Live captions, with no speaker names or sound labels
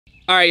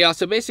All right, y'all,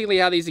 so basically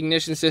how these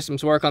ignition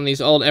systems work on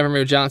these old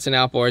Evinrude Johnson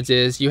outboards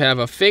is you have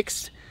a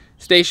fixed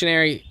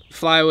stationary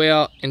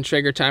flywheel and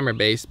trigger timer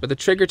base, but the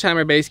trigger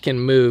timer base can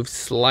move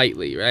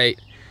slightly, right?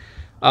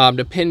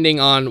 Depending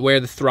on where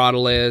the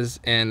throttle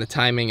is and the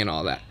timing and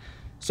all that.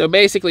 So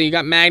basically you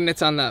got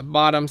magnets on the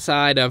bottom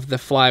side of the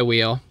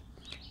flywheel,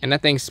 and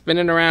that thing's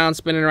spinning around,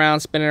 spinning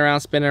around, spinning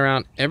around, spinning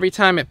around. Every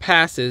time it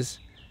passes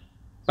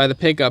by the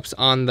pickups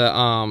on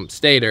the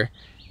stator,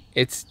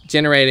 it's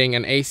generating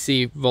an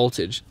AC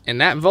voltage, and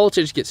that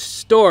voltage gets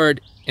stored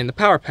in the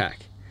power pack.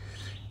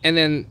 And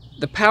then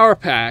the power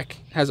pack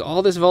has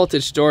all this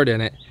voltage stored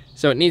in it,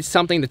 so it needs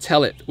something to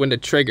tell it when to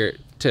trigger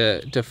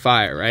to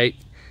fire, right?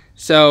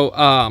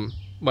 So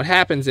what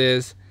happens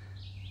is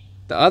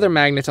the other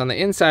magnets on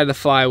the inside of the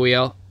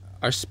flywheel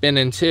are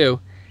spinning too,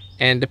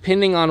 and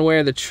depending on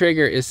where the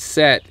trigger is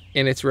set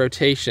in its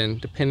rotation,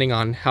 depending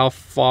on how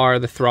far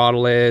the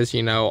throttle is,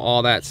 you know,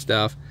 all that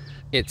stuff,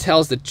 it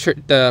tells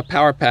the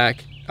power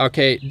pack,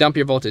 okay, dump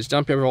your voltage,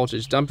 dump your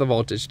voltage, dump the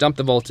voltage, dump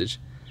the voltage.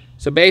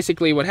 So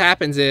basically what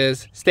happens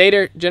is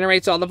stator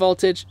generates all the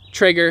voltage,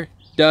 trigger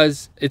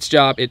does its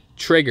job, it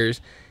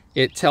triggers,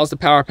 it tells the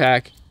power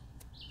pack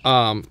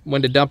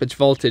when to dump its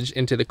voltage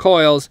into the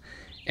coils,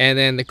 and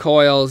then the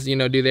coils, you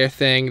know, do their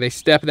thing. They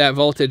step that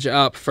voltage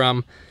up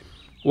from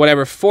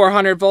whatever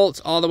 400 volts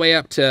all the way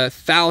up to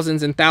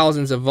thousands and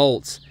thousands of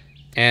volts,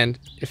 and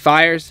it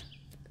fires.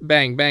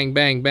 Bang, bang,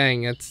 bang,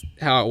 bang. That's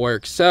how it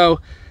works.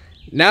 So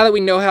now that we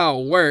know how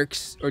it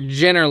works, or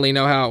generally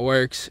know how it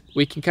works,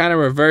 we can kind of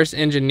reverse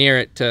engineer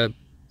it to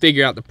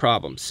figure out the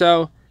problem.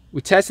 So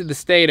we tested the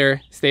stator.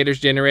 Stator's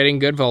generating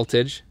good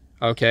voltage,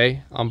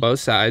 okay, on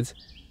both sides.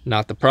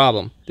 Not the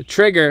problem. The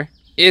trigger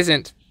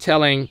isn't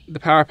telling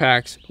the power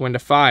packs when to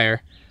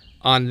fire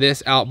on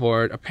this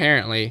outboard,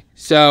 apparently.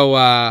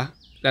 So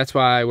that's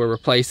why we're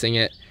replacing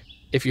it.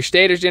 If your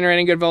stator's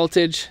generating good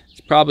voltage, it's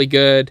probably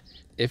good.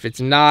 If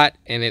it's not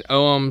and it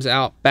ohms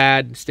out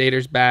bad,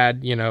 stator's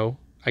bad, you know,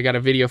 I got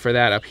a video for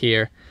that up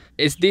here.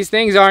 These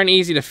things aren't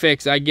easy to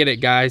fix. I get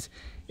it, guys.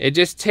 It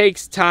just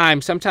takes time.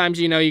 Sometimes,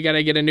 you know, you got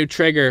to get a new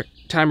trigger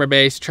timer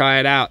base, try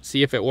it out,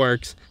 see if it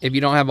works. If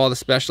you don't have all the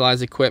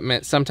specialized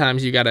equipment,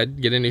 sometimes you got to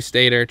get a new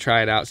stator,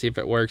 try it out, see if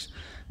it works.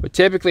 But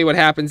typically what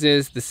happens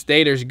is the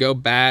stators go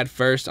bad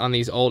first on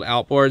these old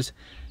outboards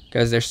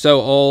because they're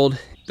so old.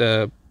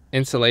 The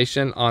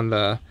insulation on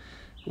the,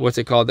 what's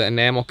it called, the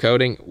enamel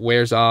coating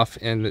wears off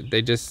and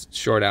they just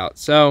short out.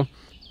 So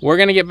we're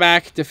gonna get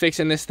back to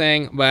fixing this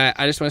thing, but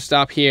I just want to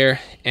stop here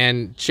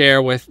and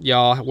share with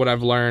y'all what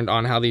I've learned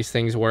on how these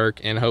things work,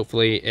 and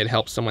hopefully it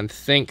helps someone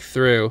think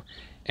through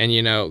and,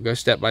 you know, go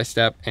step by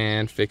step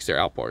and fix their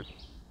outboard.